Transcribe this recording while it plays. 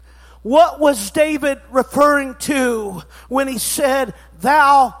What was David referring to when he said,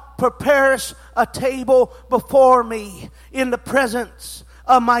 "Thou preparest a table before me in the presence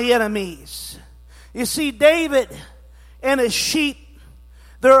of my enemies"? You see, David and his sheep,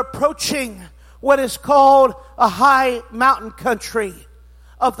 they're approaching what is called a high mountain country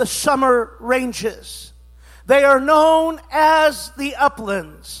of the summer ranges. They are known as the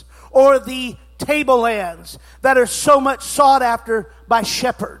uplands or the tablelands that are so much sought after by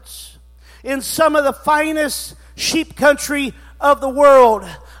shepherds. In some of the finest sheep country of the world,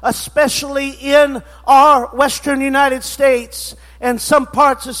 especially in our western United States and some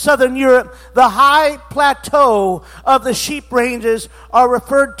parts of southern Europe, the high plateau of the sheep ranges are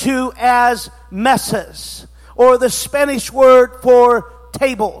referred to as mesas, or the Spanish word for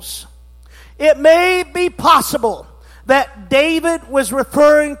tables. It may be possible that David was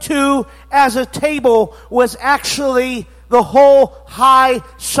referring to as a table was actually the whole high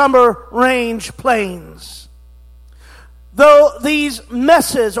summer range plains. Though these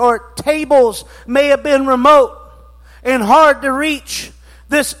mesas or tables may have been remote and hard to reach,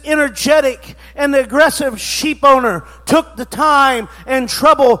 this energetic and aggressive sheep owner took the time and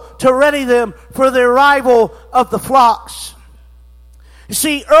trouble to ready them for the arrival of the flocks. You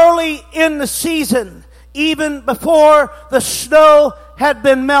see, early in the season, even before the snow had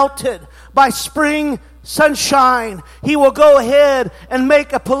been melted, by spring sunshine, he will go ahead and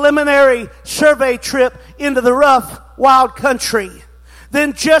make a preliminary survey trip into the rough, wild country.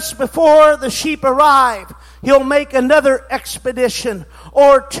 Then just before the sheep arrive, he'll make another expedition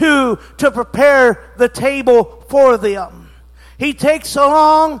or two to prepare the table for them. He takes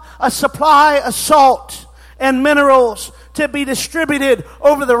along a supply of salt and minerals to be distributed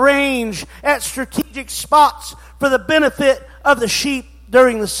over the range at strategic spots for the benefit of the sheep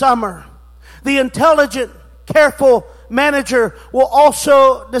during the summer. The intelligent, careful manager will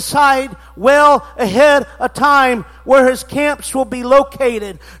also decide well ahead of time where his camps will be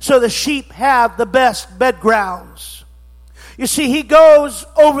located so the sheep have the best bed grounds. You see, he goes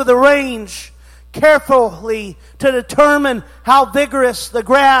over the range carefully to determine how vigorous the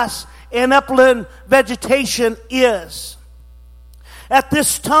grass and upland vegetation is. At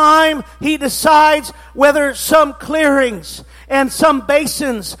this time, he decides whether some clearings and some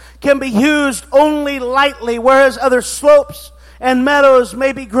basins can be used only lightly, whereas other slopes and meadows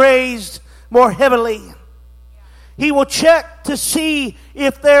may be grazed more heavily. He will check to see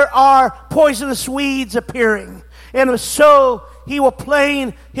if there are poisonous weeds appearing, and if so, he will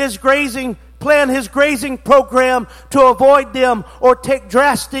plan his grazing program to avoid them or take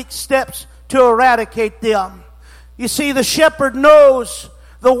drastic steps to eradicate them. You see, the shepherd knows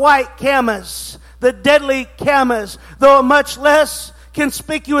the white camas, the deadly camas, though a much less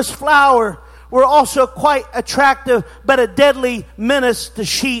conspicuous flower, were also quite attractive, but a deadly menace to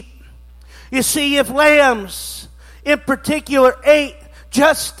sheep. You see, if lambs in particular ate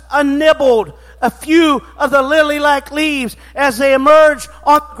just nibbled a few of the lily-like leaves as they emerged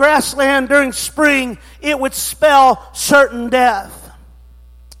on grassland during spring, it would spell certain death.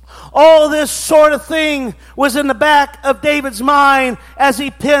 All this sort of thing was in the back of David's mind as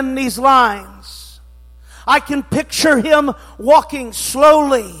he penned these lines. I can picture him walking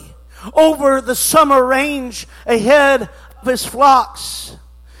slowly over the summer range ahead of his flocks,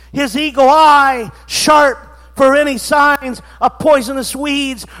 his eagle eye sharp for any signs of poisonous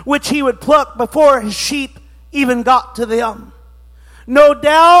weeds which he would pluck before his sheep even got to them. No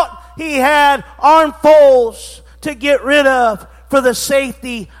doubt he had armfuls to get rid of for the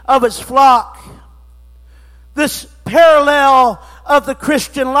safety of his flock. This parallel of the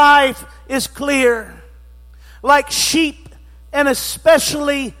Christian life is clear. Like sheep, and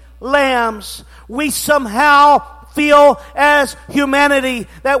especially lambs, we somehow feel as humanity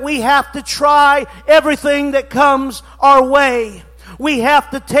that we have to try everything that comes our way. We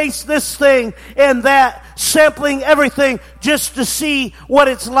have to taste this thing and that, sampling everything just to see what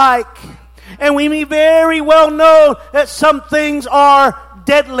it's like. And we may very well know that some things are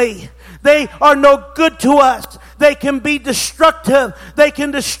deadly. They are no good to us. They can be destructive. They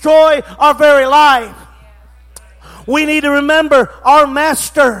can destroy our very life. We need to remember our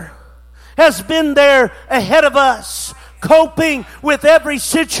Master has been there ahead of us, coping with every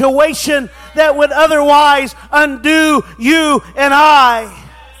situation that would otherwise undo you and I.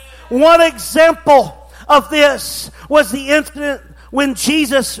 One example of this was the incident when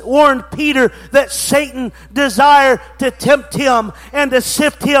Jesus warned Peter that Satan desired to tempt him and to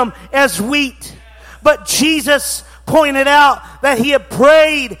sift him as wheat. But Jesus pointed out that he had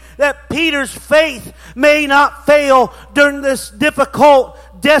prayed that Peter's faith may not fail during this difficult,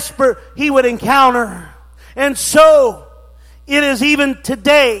 desperate he would encounter. And so, it is even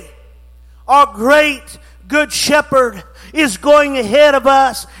today Our great good shepherd is going ahead of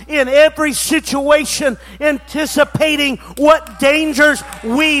us in every situation, anticipating what dangers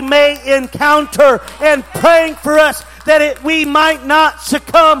we may encounter and praying for us that we might not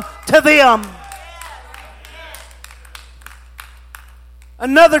succumb to them.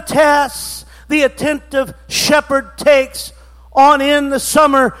 Another task the attentive shepherd takes on in the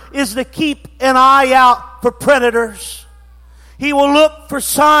summer is to keep an eye out for predators. He will look for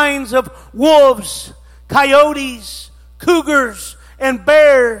signs of wolves, coyotes, cougars, and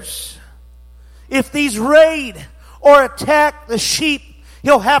bears. If these raid or attack the sheep,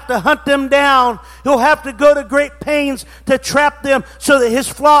 he'll have to hunt them down. He'll have to go to great pains to trap them so that his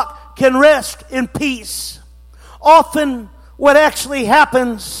flock can rest in peace. Often what actually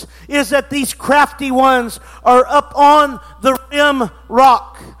happens is that these crafty ones are up on the rim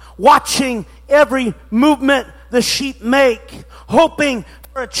rock, watching every movement the sheep make, hoping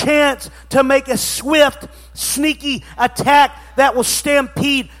for a chance to make a swift, sneaky attack that will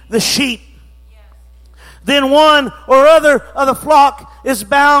stampede the sheep. Then one or other of the flock is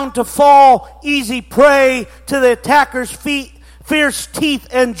bound to fall easy prey to the attacker's fierce teeth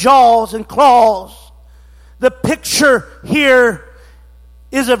and jaws and claws. The picture here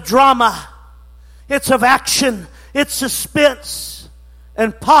is of drama. It's of action. It's suspense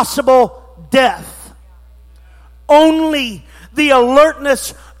and possible death. Only the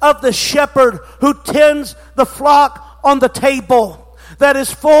alertness of the shepherd who tends the flock on the table, that is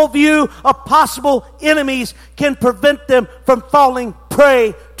full view of possible enemies, can prevent them from falling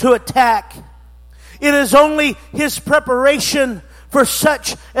prey to attack. It is only his preparation for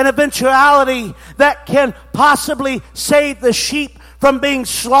such an eventuality that can possibly save the sheep from being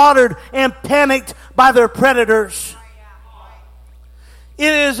slaughtered and panicked by their predators.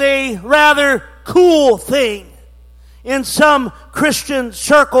 It is a rather cool thing in some Christian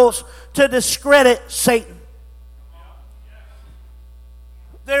circles to discredit Satan.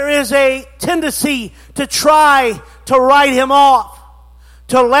 There is a tendency to try to write him off,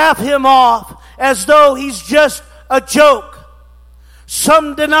 to laugh him off as though he's just a joke.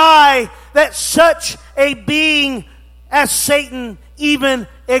 Some deny that such a being as Satan even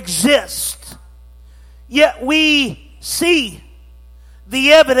exists. Yet we see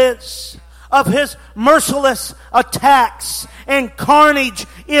the evidence of his merciless attacks and carnage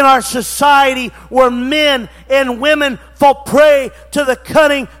in our society, where men and women fall prey to the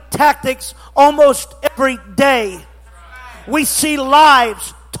cunning tactics almost every day. We see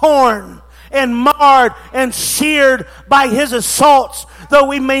lives torn and marred and seared by his assaults, though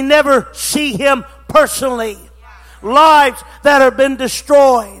we may never see him personally. Lives that have been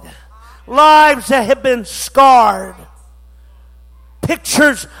destroyed. Lives that have been scarred.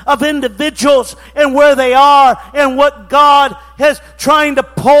 Pictures of individuals and where they are and what God has trying to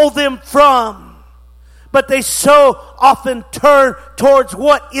pull them from. But they so often turn towards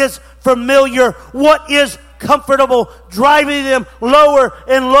what is familiar, what is comfortable, driving them lower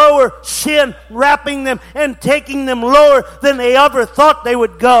and lower, sin wrapping them and taking them lower than they ever thought they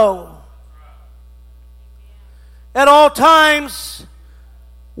would go. At all times,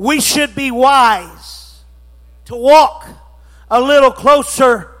 we should be wise to walk a little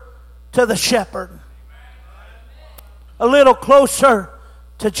closer to the shepherd, a little closer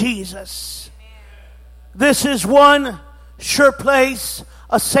to Jesus. This is one sure place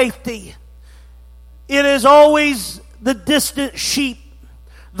of safety. It is always the distant sheep,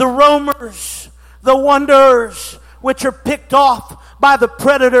 the roamers, the wanderers, which are picked off by the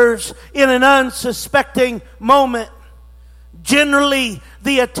predators in an unsuspecting moment. Generally,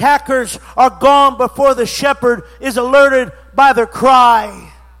 the attackers are gone before the shepherd is alerted by their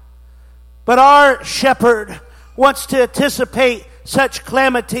cry. But our shepherd wants to anticipate such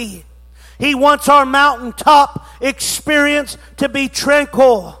calamity. He wants our mountaintop experience to be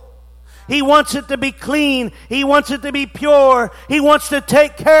tranquil. He wants it to be clean. He wants it to be pure. He wants to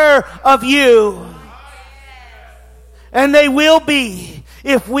take care of you. And they will be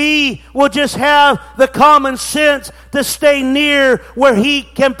if we will just have the common sense to stay near where He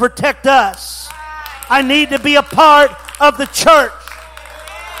can protect us. I need to be a part of the church.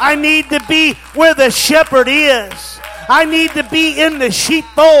 I need to be where the shepherd is. I need to be in the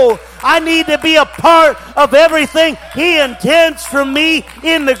sheepfold. I need to be a part of everything He intends for me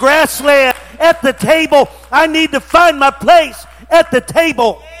in the grassland, at the table. I need to find my place at the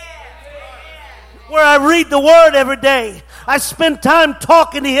table where I read the Word every day. I spend time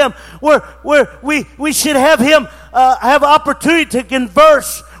talking to Him, where we should have Him have opportunity to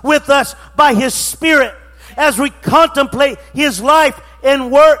converse with us by His Spirit as we contemplate His life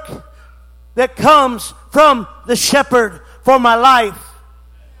and work that comes from the shepherd for my life.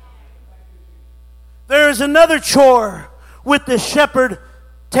 There is another chore with the shepherd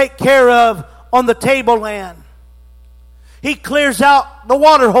take care of on the tableland. He clears out the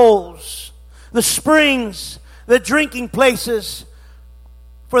water holes, the springs, the drinking places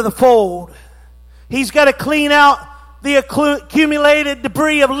for the fold. He's got to clean out the accumulated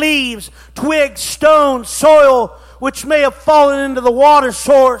debris of leaves, twigs, stones, soil, which may have fallen into the water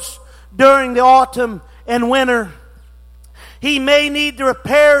source during the autumn and winter. He may need to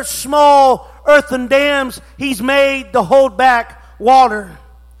repair small earthen dams he's made to hold back water.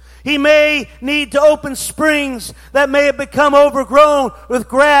 He may need to open springs that may have become overgrown with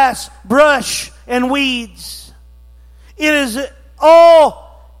grass, brush, and weeds. It is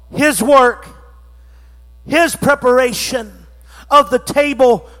all his work, his preparation of the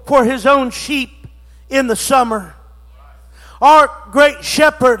table for his own sheep in the summer. Our great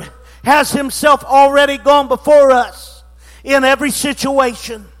shepherd has himself already gone before us in every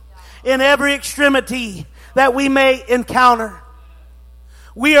situation, in every extremity that we may encounter.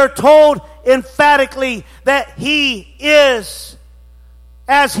 We are told emphatically that he is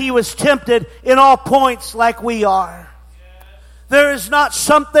as he was tempted in all points like we are. There is not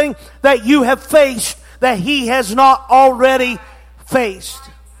something that you have faced that he has not already faced.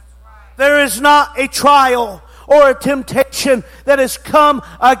 There is not a trial or a temptation that has come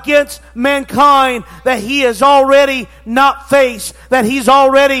against mankind that he has already not faced, that he's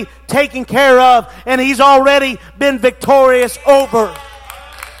already taken care of, and he's already been victorious over.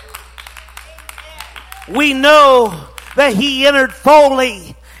 We know that he entered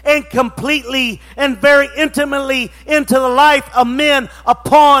fully and completely and very intimately into the life of men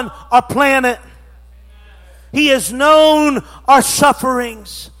upon our planet. He has known our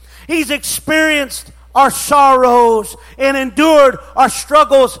sufferings. He's experienced our sorrows and endured our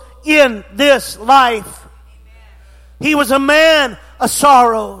struggles in this life. He was a man of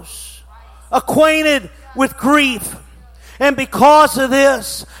sorrows, acquainted with grief. And because of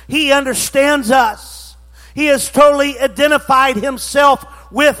this, he understands us. He has totally identified himself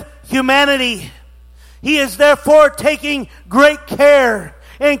with humanity. He is therefore taking great care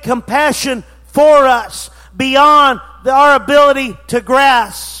and compassion for us beyond our ability to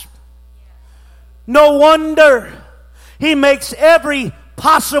grasp. No wonder he makes every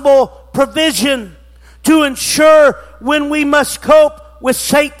possible provision to ensure when we must cope with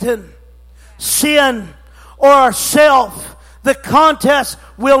Satan, sin, or ourselves, the contest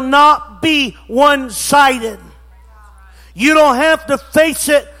will not be one-sided. You don't have to face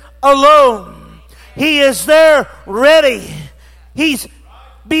it alone. He is there ready. He's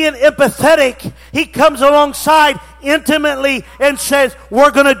being empathetic. He comes alongside intimately and says,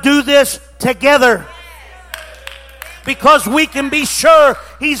 we're going to do this together. Because we can be sure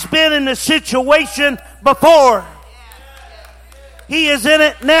he's been in the situation before. He is in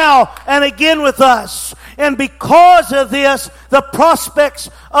it now and again with us. And because of this, the prospects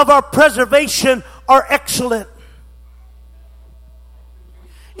of our preservation are excellent.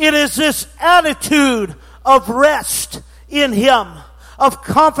 It is this attitude of rest in him, of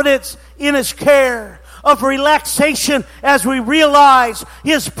confidence in his care, of relaxation as we realize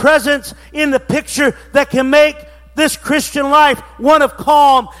his presence in the picture that can make this Christian life one of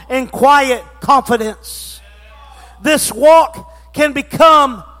calm and quiet confidence. This walk can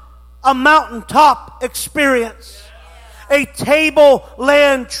become a mountaintop experience, a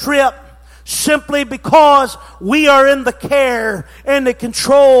tableland trip, simply because we are in the care and the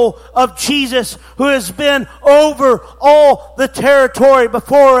control of Jesus, who has been over all the territory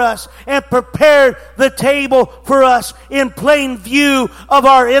before us and prepared the table for us in plain view of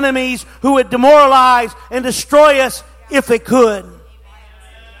our enemies who would demoralize and destroy us if they could.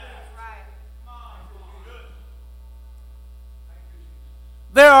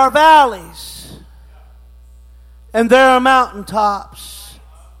 There are valleys and there are mountaintops.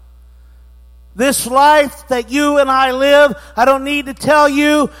 This life that you and I live, I don't need to tell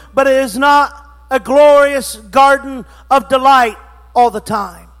you, but it is not a glorious garden of delight all the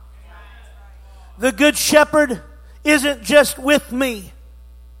time. The Good Shepherd isn't just with me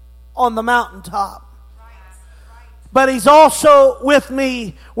on the mountaintop, but he's also with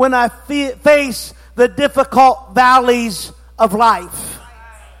me when I face the difficult valleys of life.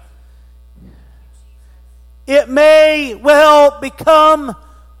 It may well become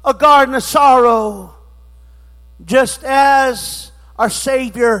a garden of sorrow, just as our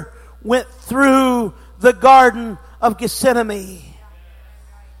Savior went through the Garden of Gethsemane.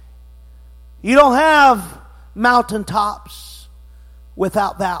 You don't have mountaintops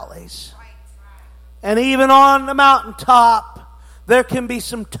without valleys. And even on the mountaintop, there can be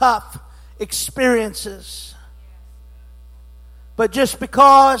some tough experiences. But just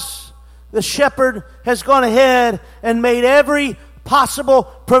because the shepherd has gone ahead and made every possible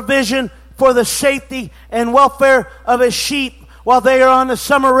provision for the safety and welfare of his sheep while they are on the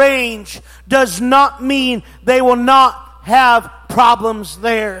summer range does not mean they will not have problems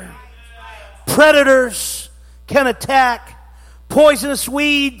there. Predators can attack. Poisonous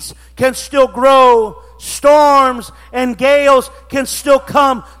weeds can still grow. Storms and gales can still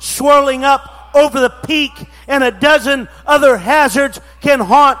come swirling up over the peak, and a dozen other hazards can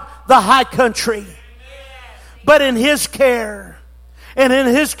haunt the high country. But in his care and in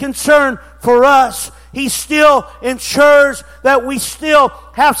his concern for us, he still ensures that we still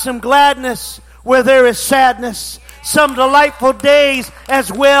have some gladness where there is sadness, some delightful days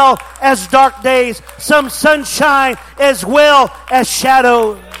as well as dark days, some sunshine as well as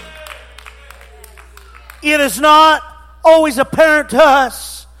shadow. It is not always apparent to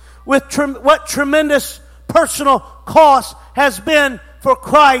us with what tremendous personal cost has been for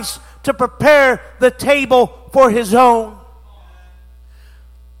Christ to prepare the table for his own.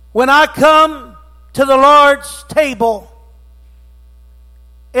 When I come to the Lord's table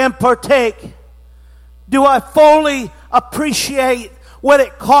and partake, do I fully appreciate what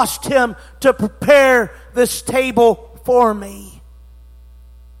it cost him to prepare this table for me?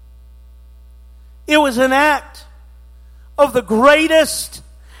 It was an act of the greatest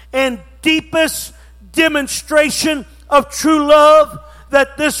and deepest demonstration of true love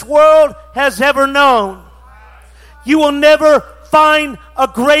that this world has ever known. You will never find a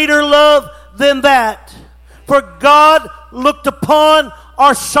greater love than that. For God looked upon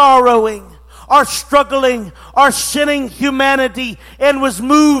our sorrowing, our struggling, our sinning humanity, and was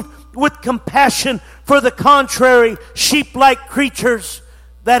moved with compassion for the contrary, sheep-like creatures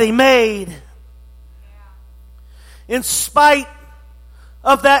that he made. In spite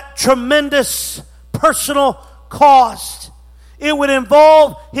of that tremendous personal cost, it would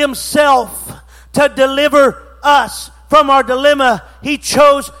involve himself to deliver us from our dilemma. He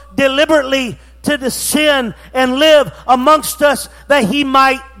chose deliberately to descend and live amongst us that he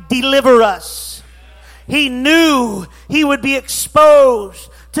might deliver us. He knew he would be exposed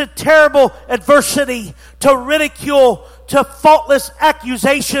to terrible adversity, to ridicule, to faultless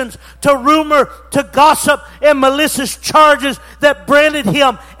accusations, to rumor, to gossip, and malicious charges that branded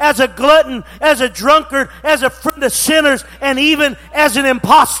him as a glutton, as a drunkard, as a friend of sinners, and even as an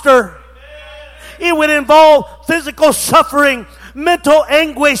imposter. It would involve physical suffering, mental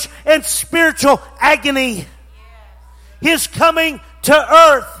anguish, and spiritual agony. His coming to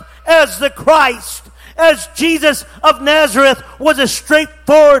earth as the Christ, as Jesus of Nazareth, was a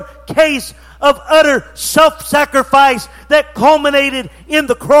straightforward case of utter self-sacrifice that culminated in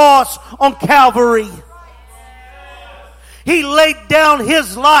the cross on Calvary. He laid down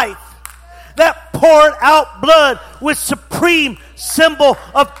his life, that poured out blood with supreme symbol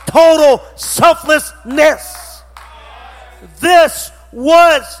of total selflessness. This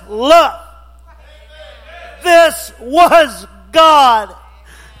was love. This was God.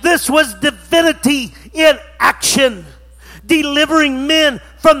 This was divinity in action, delivering men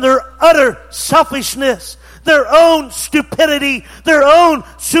from their utter selfishness, their own stupidity, their own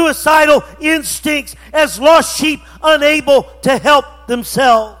suicidal instincts as lost sheep unable to help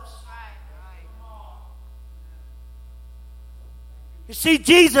themselves. You see,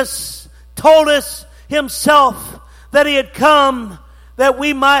 Jesus told us himself that he had come that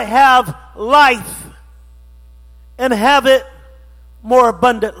we might have life and have it more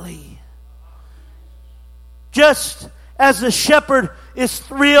abundantly. Just as the shepherd is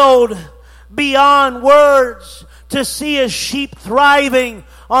thrilled beyond words to see his sheep thriving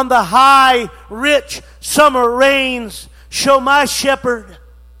on the high, rich summer rains, so my shepherd,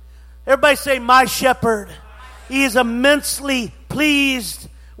 everybody say my shepherd, he is immensely pleased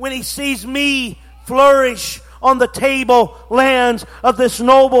when he sees me flourish on the table lands of this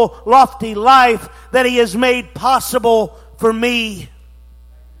noble, lofty life that he has made possible for me.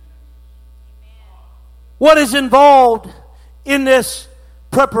 What is involved in this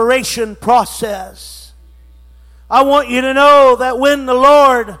preparation process? I want you to know that when the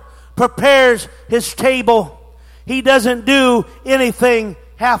Lord prepares his table, he doesn't do anything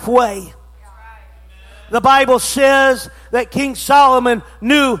halfway. The Bible says that King Solomon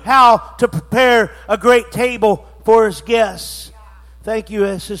knew how to prepare a great table for his guests. Thank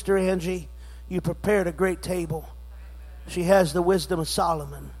you, Sister Angie. You prepared a great table. She has the wisdom of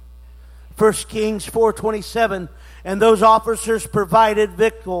Solomon. 1 Kings 4:27, and those officers provided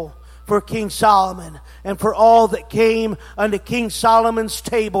victual for King Solomon, and for all that came unto King Solomon's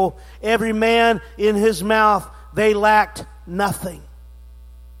table, every man in his mouth, they lacked nothing.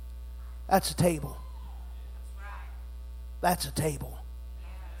 That's a table. That's a table.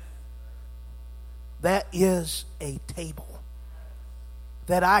 that is a table.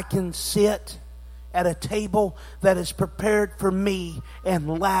 That I can sit at a table that is prepared for me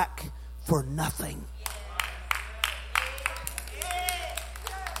and lack for nothing.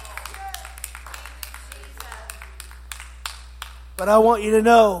 But I want you to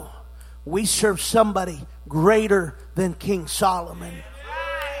know, we serve somebody greater than King Solomon.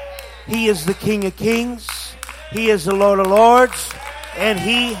 He is the King of Kings. He is the Lord of Lords. And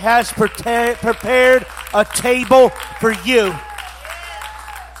He has prepared a table for you.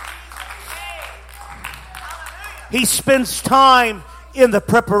 He spends time in the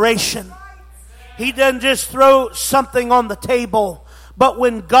preparation. He doesn't just throw something on the table. But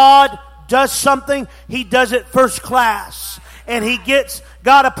when God does something, He does it first class. And He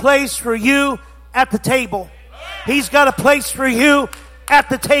got a place for you at the table. He's got a place for you at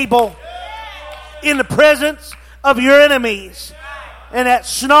the table. In the presence of your enemies. And that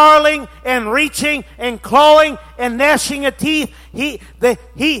snarling and reaching and clawing and gnashing of teeth, the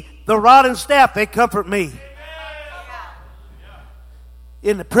rod and staff, they comfort me.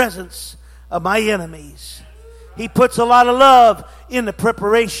 In the presence of my enemies. He puts a lot of love in the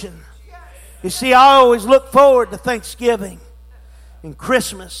preparation. You see, I always look forward to Thanksgiving and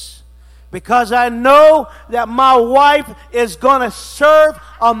Christmas because I know that my wife is going to serve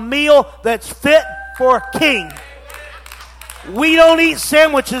a meal that's fit for a king. We don't eat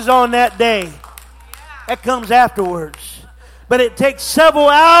sandwiches on that day. That comes afterwards. But it takes several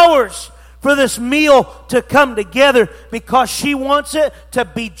hours for this meal to come together because she wants it to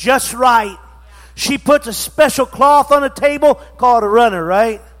be just right. She puts a special cloth on the table called a runner,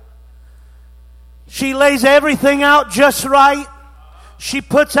 right? She lays everything out just right. She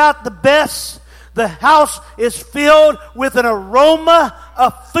puts out the best. The house is filled with an aroma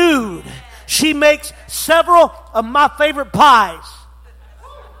of food. She makes several of my favorite pies.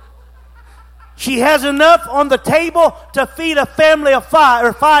 She has enough on the table to feed a family of five,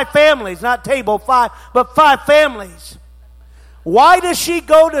 or 5 families, not table, 5, but 5 families. Why does she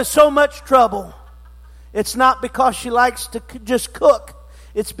go to so much trouble? It's not because she likes to just cook.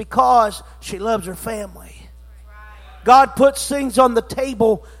 It's because she loves her family. God puts things on the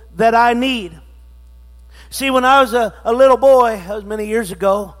table that I need. See, when I was a little boy, that was many years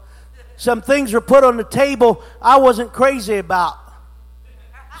ago, some things were put on the table I wasn't crazy about.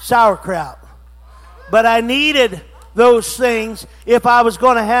 Sauerkraut. But I needed those things if I was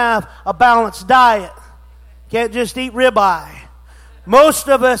going to have a balanced diet. Can't just eat ribeye. Most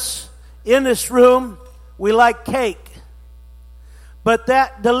of us in this room, we like cake. But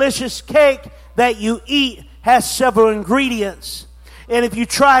that delicious cake that you eat has several ingredients. And if you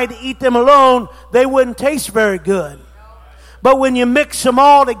tried to eat them alone, they wouldn't taste very good. But when you mix them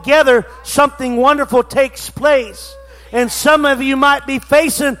all together, something wonderful takes place. And some of you might be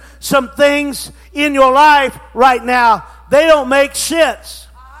facing some things in your life right now. They don't make sense.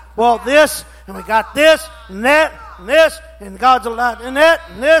 Well, this, and we got this, and that, and this, and God's allowed, and that,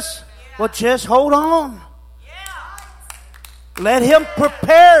 and this. Well, just hold on. Let Him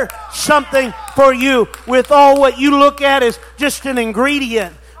prepare something for you with all what you look at as just an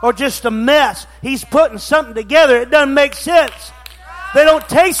ingredient or just a mess. He's putting something together. It doesn't make sense. They don't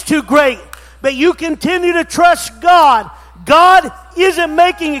taste too great. But you continue to trust God. God isn't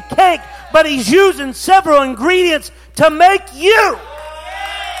making a cake, but He's using several ingredients to make you.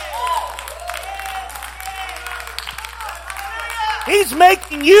 He's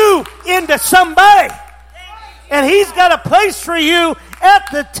making you into somebody. And He's got a place for you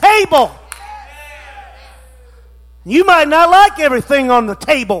at the table. You might not like everything on the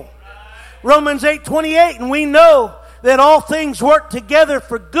table. Romans 8:28, and we know that all things work together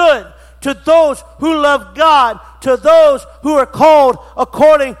for good to those who love God, to those who are called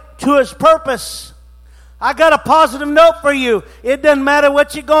according to His purpose. I got a positive note for you. It doesn't matter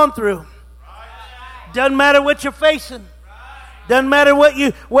what you're going through. Doesn't matter what you're facing. Doesn't matter what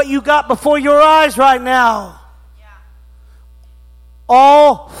you got before your eyes right now.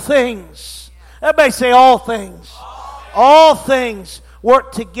 All things. Everybody say all things. All things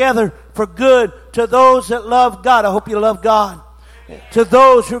work together for good to those that love God. I hope you love God. To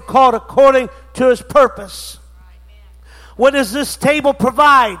those who are called according to His purpose. What does this table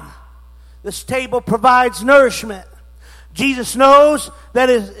provide? This table provides nourishment. Jesus knows that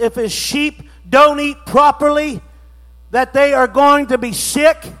if His sheep don't eat properly, that they are going to be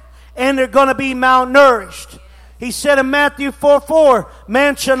sick and they're going to be malnourished. He said in Matthew 4:4,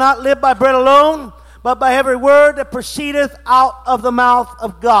 man shall not live by bread alone, but by every word that proceedeth out of the mouth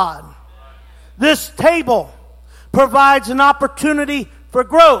of God. This table provides an opportunity for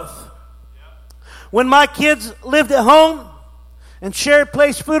growth. When my kids lived at home and Sherry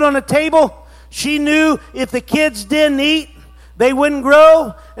placed food on the table, She knew if the kids didn't eat, they wouldn't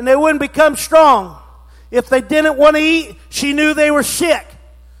grow and they wouldn't become strong. If they didn't want to eat, she knew they were sick.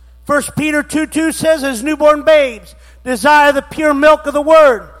 1 Peter 2:2 says, as newborn babes, desire the pure milk of the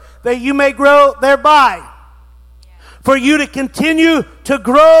word, that you may grow thereby. For you to continue to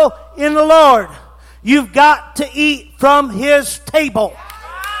grow in the Lord, you've got to eat from His table.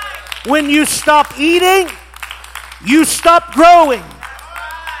 When you stop eating, you stop growing.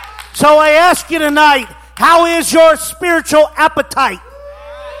 So I ask you tonight, how is your spiritual appetite?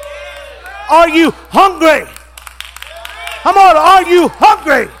 Are you hungry? Come on, are you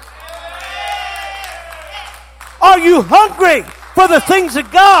hungry? Are you hungry for the things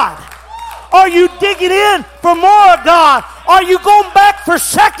of God? Are you digging in for more of God? Are you going back for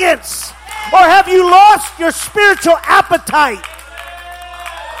seconds? Or have you lost your spiritual appetite?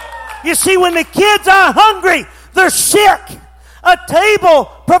 You see, when the kids are hungry, they're sick. A table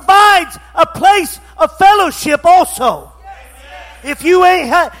provides a place of fellowship also. If you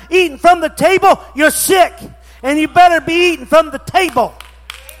ain't eating from the table, you're sick. And you better be eating from the table.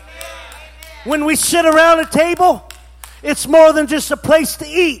 When we sit around a table, it's more than just a place to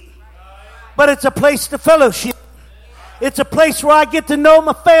eat. But it's a place to fellowship. It's a place where I get to know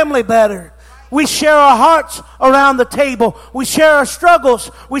my family better. We share our hearts around the table. We share our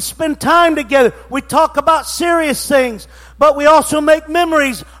struggles. We spend time together. We talk about serious things. But we also make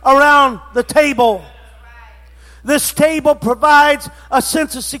memories around the table. This table provides a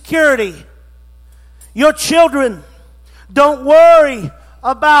sense of security. Your children don't worry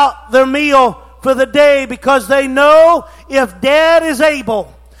about their meal for the day because they know if Dad is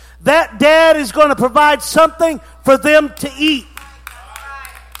able, that Dad is going to provide something for them to eat.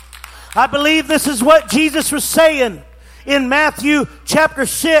 I believe this is what Jesus was saying in Matthew chapter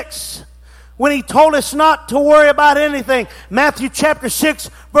 6 when He told us not to worry about anything. Matthew chapter 6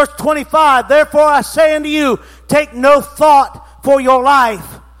 verse 25. Therefore I say unto you, take no thought for your life,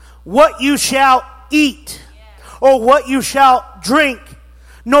 what you shall eat, or what you shall drink,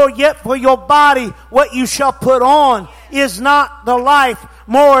 nor yet for your body what you shall put on. Is not the life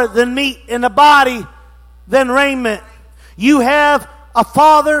more than meat, and the body than raiment? You have a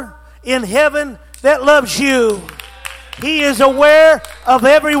Father in heaven that loves you. He is aware of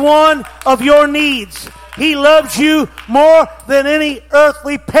every one of your needs. He loves you more than any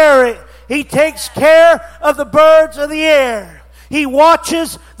earthly parent. He takes care of the birds of the air. He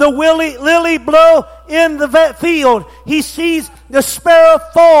watches the lily blow in the field. He sees the sparrow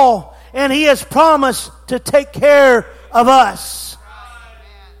fall, and He has promised to take care of us.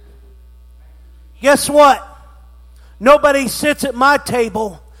 Guess what? Nobody sits at my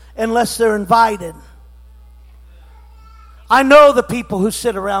table unless they're invited. I know the people who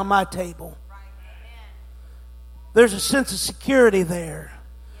sit around my table. There's a sense of security there.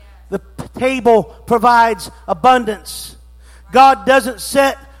 The table provides abundance. God doesn't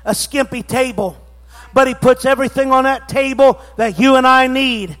set a skimpy table, but He puts everything on that table that you and I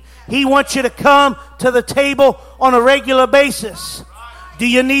need. He wants you to come to the table on a regular basis. Do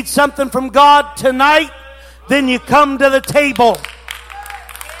you need something from God tonight? Then you come to the table.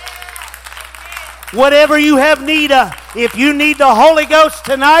 Whatever you have need of, if you need the Holy Ghost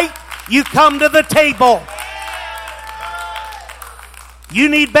tonight, you come to the table. You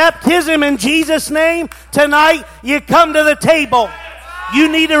need baptism in Jesus' name tonight, you come to the table.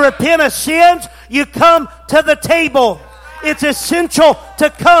 You need to repent of sins, you come to the table. It's essential to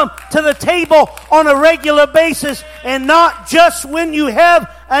come to the table on a regular basis and not just when you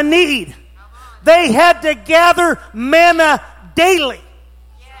have a need. They had to gather manna daily.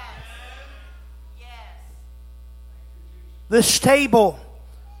 This table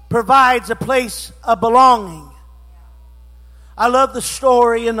provides a place of belonging. I love the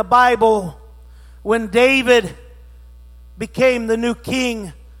story in the Bible when David became the new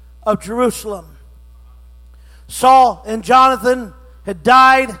king of Jerusalem. Saul and Jonathan had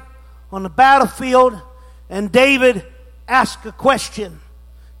died on the battlefield, and David asked a question.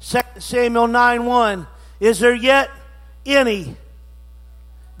 2 Samuel 9:1. Is there yet any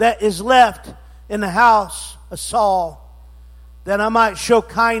that is left in the house of Saul, that I might show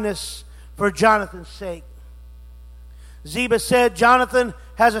kindness for Jonathan's sake? Ziba said, Jonathan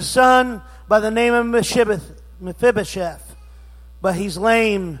has a son by the name of Mephibosheth, but he's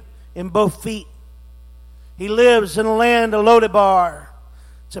lame in both feet. He lives in the land of Lodebar.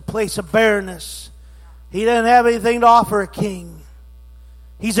 It's a place of barrenness. He doesn't have anything to offer a king.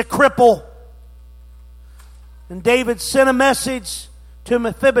 He's a cripple. And David sent a message to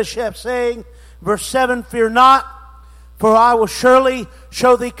Mephibosheth saying, verse 7, fear not, for I will surely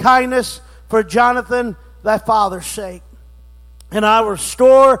show thee kindness for Jonathan thy father's sake. And I will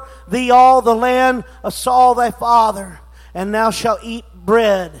restore thee all the land of Saul thy father, and thou shalt eat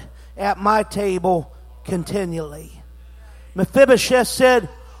bread at my table continually. Mephibosheth said,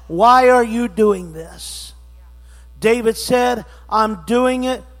 why are you doing this? David said, I'm doing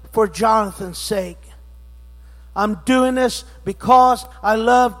it for Jonathan's sake. I'm doing this because I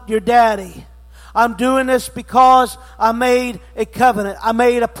loved your daddy. I'm doing this because I made a covenant. I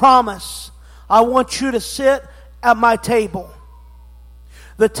made a promise. I want you to sit at my table.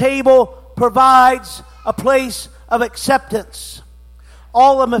 The table provides a place of acceptance.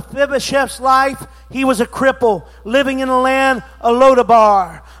 All of Mephibosheth's life, he was a cripple, living in the land of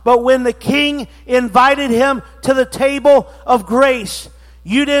Lodabar. But when the king invited him to the table of grace,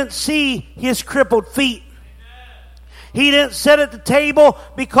 you didn't see his crippled feet. He didn't sit at the table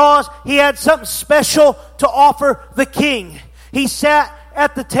because he had something special to offer the king. He sat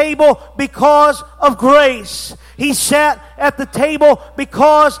at the table because of grace. He sat at the table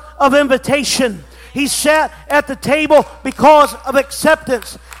because of invitation. He sat at the table because of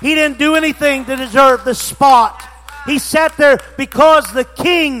acceptance. He didn't do anything to deserve the spot. He sat there because the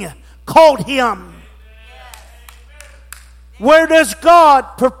king called him. Where does God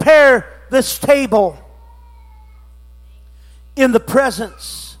prepare this table? In the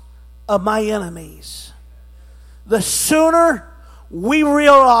presence of my enemies. The sooner we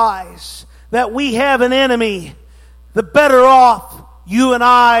realize that we have an enemy, the better off you and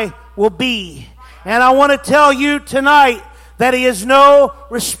I will be. And I want to tell you tonight that he is no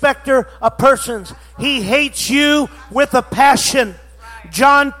respecter of persons. He hates you with a passion.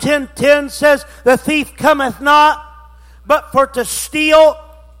 John 10:10 says, the thief cometh not, but for to steal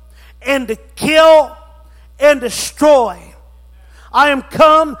and to kill and destroy. I am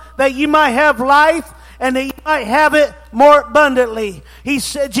come that you might have life and that you might have it more abundantly.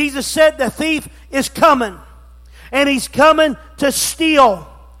 Jesus said the thief is coming. And he's coming to steal.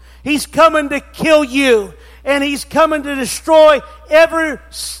 He's coming to kill you. And he's coming to destroy every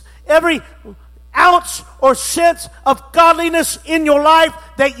ounce or sense of godliness in your life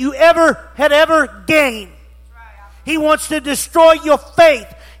that you had ever gained. He wants to destroy your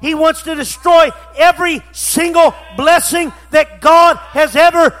faith. He wants to destroy every single blessing that God has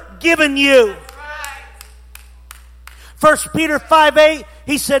ever given you. 1 Peter 5:8,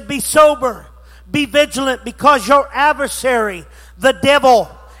 he said, be sober, be vigilant, because your adversary, the devil,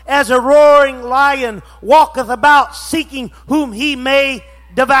 as a roaring lion, walketh about seeking whom he may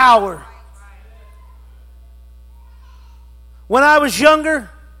devour. When I was younger,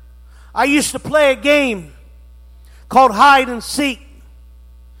 I used to play a game called hide and seek.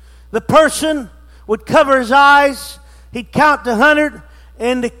 The person would cover his eyes, he'd count to 100,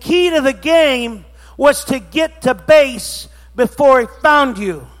 and the key to the game was to get to base before he found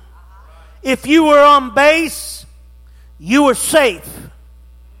you. If you were on base, you were safe.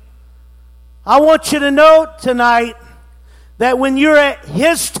 I want you to know tonight that when you're at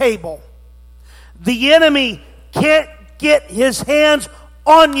his table, the enemy can't get his hands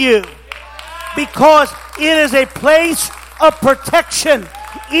on you, because it is a place of protection,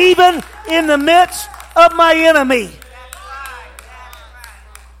 even in the midst of my enemy.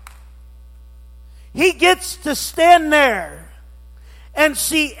 He gets to stand there and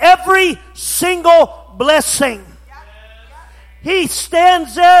see every single blessing. He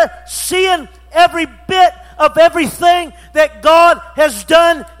stands there seeing every bit of everything that God has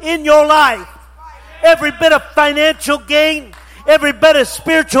done in your life. Every bit of financial gain, every bit of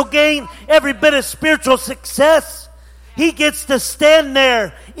spiritual gain, every bit of spiritual success. He gets to stand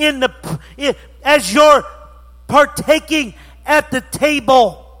there as you're partaking at the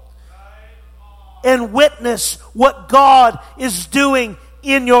table and witness what God is doing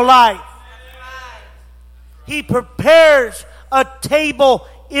in your life. He prepares a table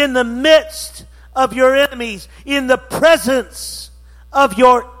in the midst of your enemies, in the presence of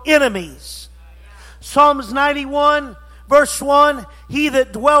your enemies. Psalms 91 verse 1, he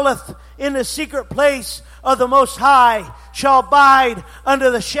that dwelleth in the secret place of the Most High shall abide under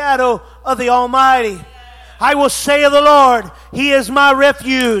the shadow of the Almighty. I will say of the Lord, he is my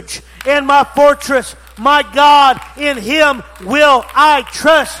refuge and my fortress, my God, in him will I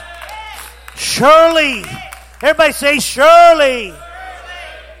trust. Surely, everybody say surely.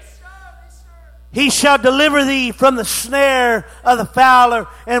 He shall deliver thee from the snare of the fowler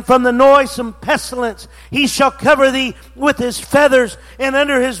and from the noisome pestilence. He shall cover thee with his feathers, and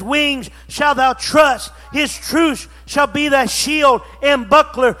under his wings shalt thou trust. His truth shall be thy shield and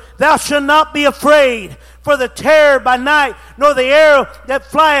buckler. Thou shalt not be afraid for the terror by night, nor the arrow that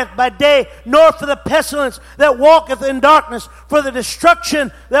flieth by day, nor for the pestilence that walketh in darkness, for the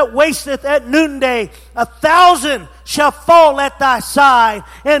destruction that wasteth at noonday. 1,000 shall fall at thy side,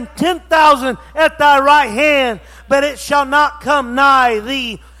 and 10,000 at thy right hand, but it shall not come nigh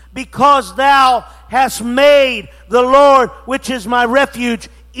thee, because thou hast made the Lord, which is my refuge,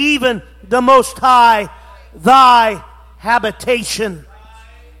 even the Most High, thy habitation.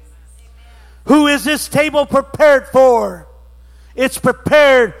 Who is this table prepared for? It's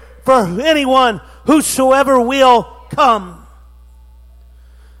prepared for anyone whosoever will come.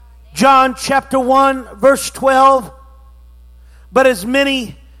 John chapter 1 verse 12. But as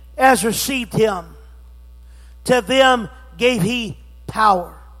many as received him, to them gave he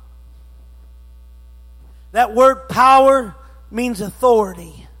power. That word power means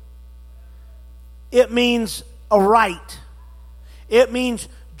authority. It means a right. It means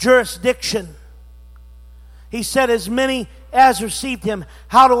jurisdiction. He said, as many as received him.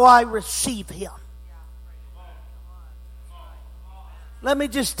 How do I receive him? Let me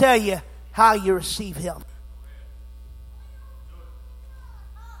just tell you how you receive him.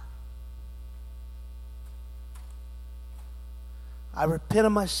 I repent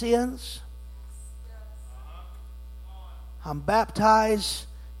of my sins. I'm baptized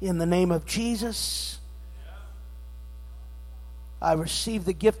in the name of Jesus. I receive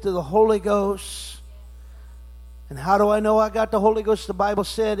the gift of the Holy Ghost. And how do I know I got the Holy Ghost? The Bible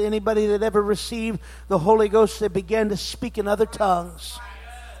said anybody that ever received the Holy Ghost, they began to speak in other tongues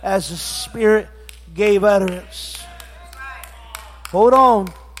as the Spirit gave utterance. Hold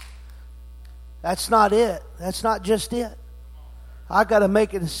on. That's not it. That's not just it. I got to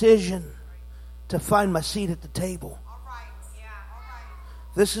make a decision to find my seat at the table.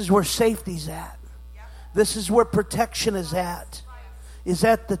 This is where safety's at. This is where protection is at. Is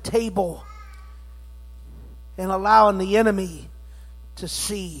at the table. And allowing the enemy to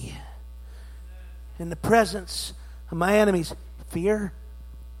see. In the presence of my enemies. Fear.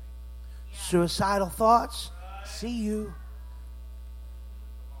 Suicidal thoughts. See you.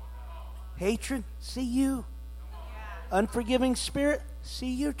 Hatred. See you. Unforgiving spirit.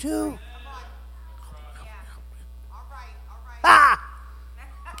 See you too. Ah!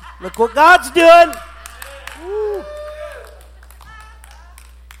 Look what God's doing. Woo.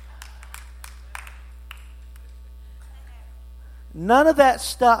 None of that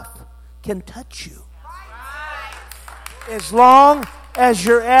stuff can touch you. As long as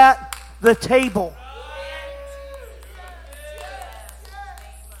you're at the table.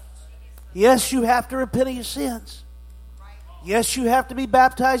 Yes, you have to repent of your sins. Yes, you have to be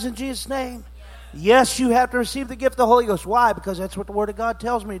baptized in Jesus' name. Yes, you have to receive the gift of the Holy Ghost. Why? Because that's what the Word of God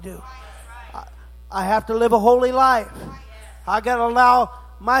tells me to do. I have to live a holy life. I got to allow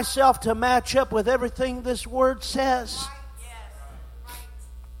myself to match up with everything this Word says.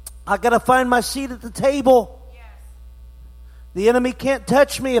 I got to find my seat at the table. The enemy can't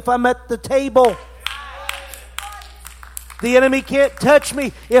touch me if I'm at the table. The enemy can't touch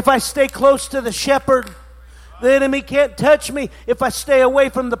me if I stay close to the shepherd. The enemy can't touch me if I stay away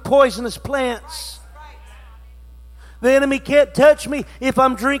from the poisonous plants. The enemy can't touch me if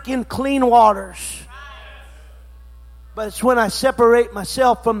I'm drinking clean waters. But it's when I separate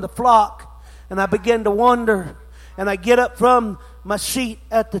myself from the flock and I begin to wander and I get up from my seat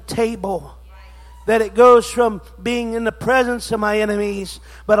at the table, that it goes from being in the presence of my enemies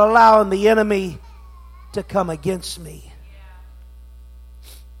but allowing the enemy to come against me.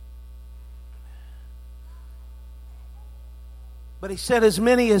 But he said, as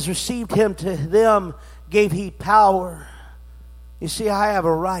many as received him, to them gave he power. You see, I have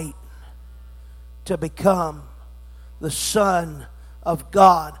a right to become the Son of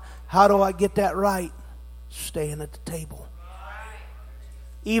God. How do I get that right? Staying at the table.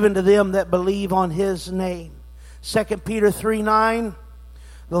 Even to them that believe on his name. 2 Peter 3:9.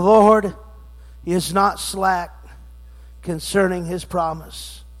 The Lord is not slack concerning his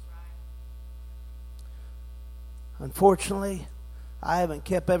promise. Unfortunately, I haven't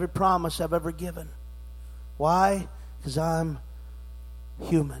kept every promise I've ever given. Why? Because I'm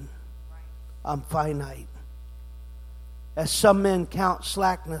human. I'm finite. As some men count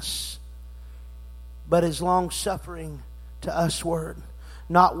slackness, but is long-suffering to usward,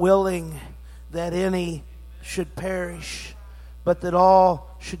 not willing that any should perish, but that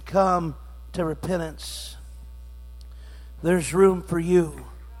all should come to repentance. There's room for you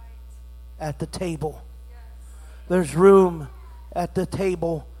at the table. There's room at the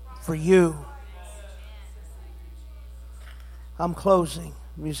table for you. I'm closing.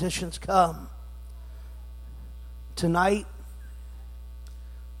 Musicians, come. Tonight,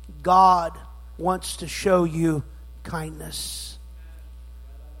 God wants to show you kindness.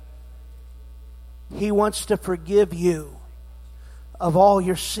 He wants to forgive you of all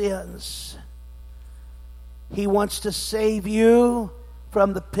your sins. He wants to save you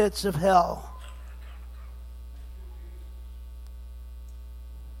from the pits of hell.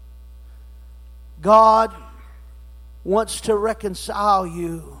 God wants to reconcile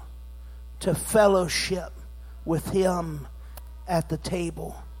you to fellowship with Him at the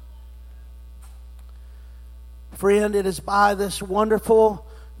table. Friend, it is by this wonderful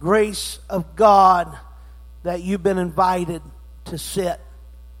grace of God that you've been invited to sit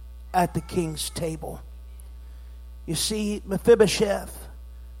at the King's table. You see, Mephibosheth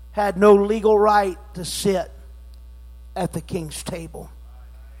had no legal right to sit at the King's table.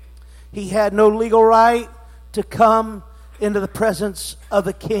 He had no legal right to come into the presence of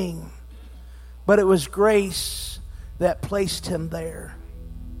the king. But it was grace that placed him there.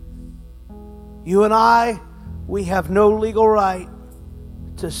 You and I, we have no legal right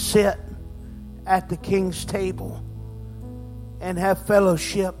to sit at the king's table and have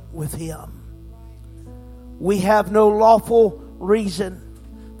fellowship with him. We have no lawful reason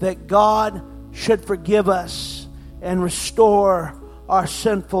that God should forgive us and restore our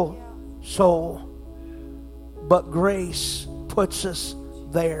sinful soul. But grace puts us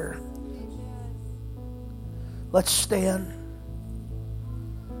there. Let's stand.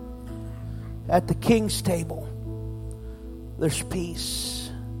 At the king's table, there's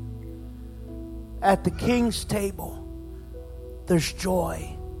peace. At the king's table, there's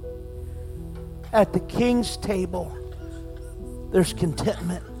joy. At the king's table, there's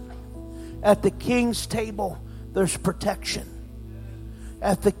contentment. At the king's table, there's protection.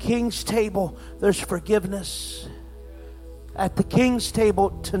 At the king's table, there's forgiveness. At the king's table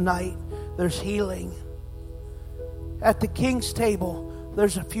tonight, there's healing. At the king's table,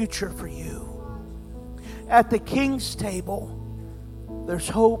 there's a future for you. At the king's table, there's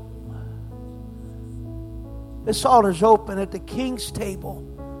hope. This altar's open. At the king's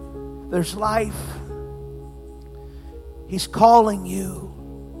table, there's life. He's calling you.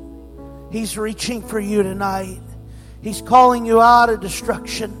 He's reaching for you tonight. He's calling you out of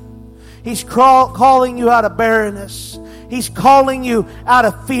destruction. He's calling you out of barrenness. He's calling you out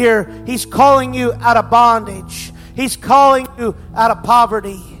of fear. He's calling you out of bondage. He's calling you out of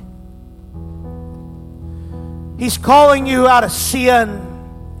poverty. He's calling you out of sin.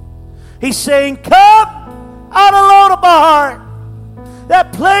 He's saying, come out of Lodabar,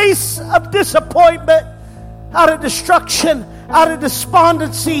 that place of disappointment, out of destruction, out of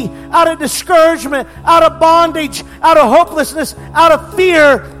despondency, out of discouragement, out of bondage, out of hopelessness, out of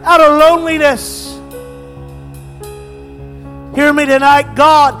fear, out of loneliness. Hear me tonight.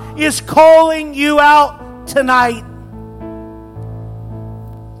 God is calling you out tonight.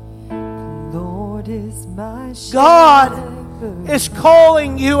 Lord is my shepherd. God is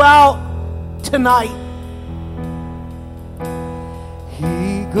calling you out tonight.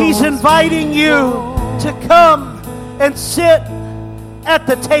 He's inviting you to come and sit at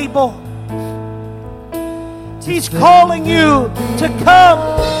the table. He's calling you to come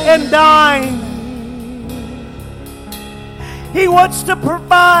and dine. He wants to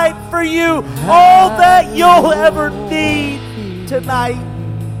provide for you all that you'll ever need tonight.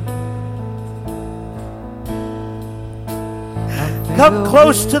 Come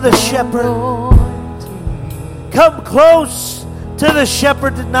close to the shepherd. Come close to the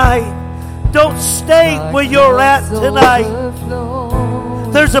shepherd tonight. Don't stay where you're at tonight.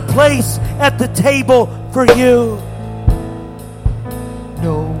 There's a place at the table for you.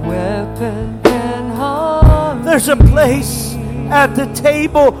 No weapon can harm. There's a place at the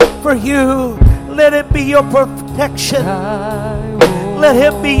table for you. Let it be your protection. Let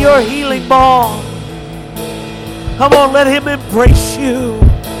Him be your healing balm. Come on, let Him embrace you.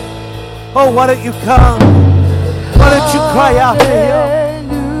 Oh, why don't you come? Why don't you cry out to Him?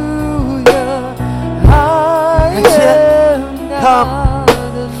 That's it. Come.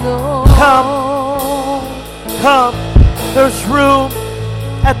 Come. Come. There's room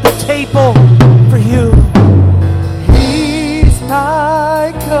at the table.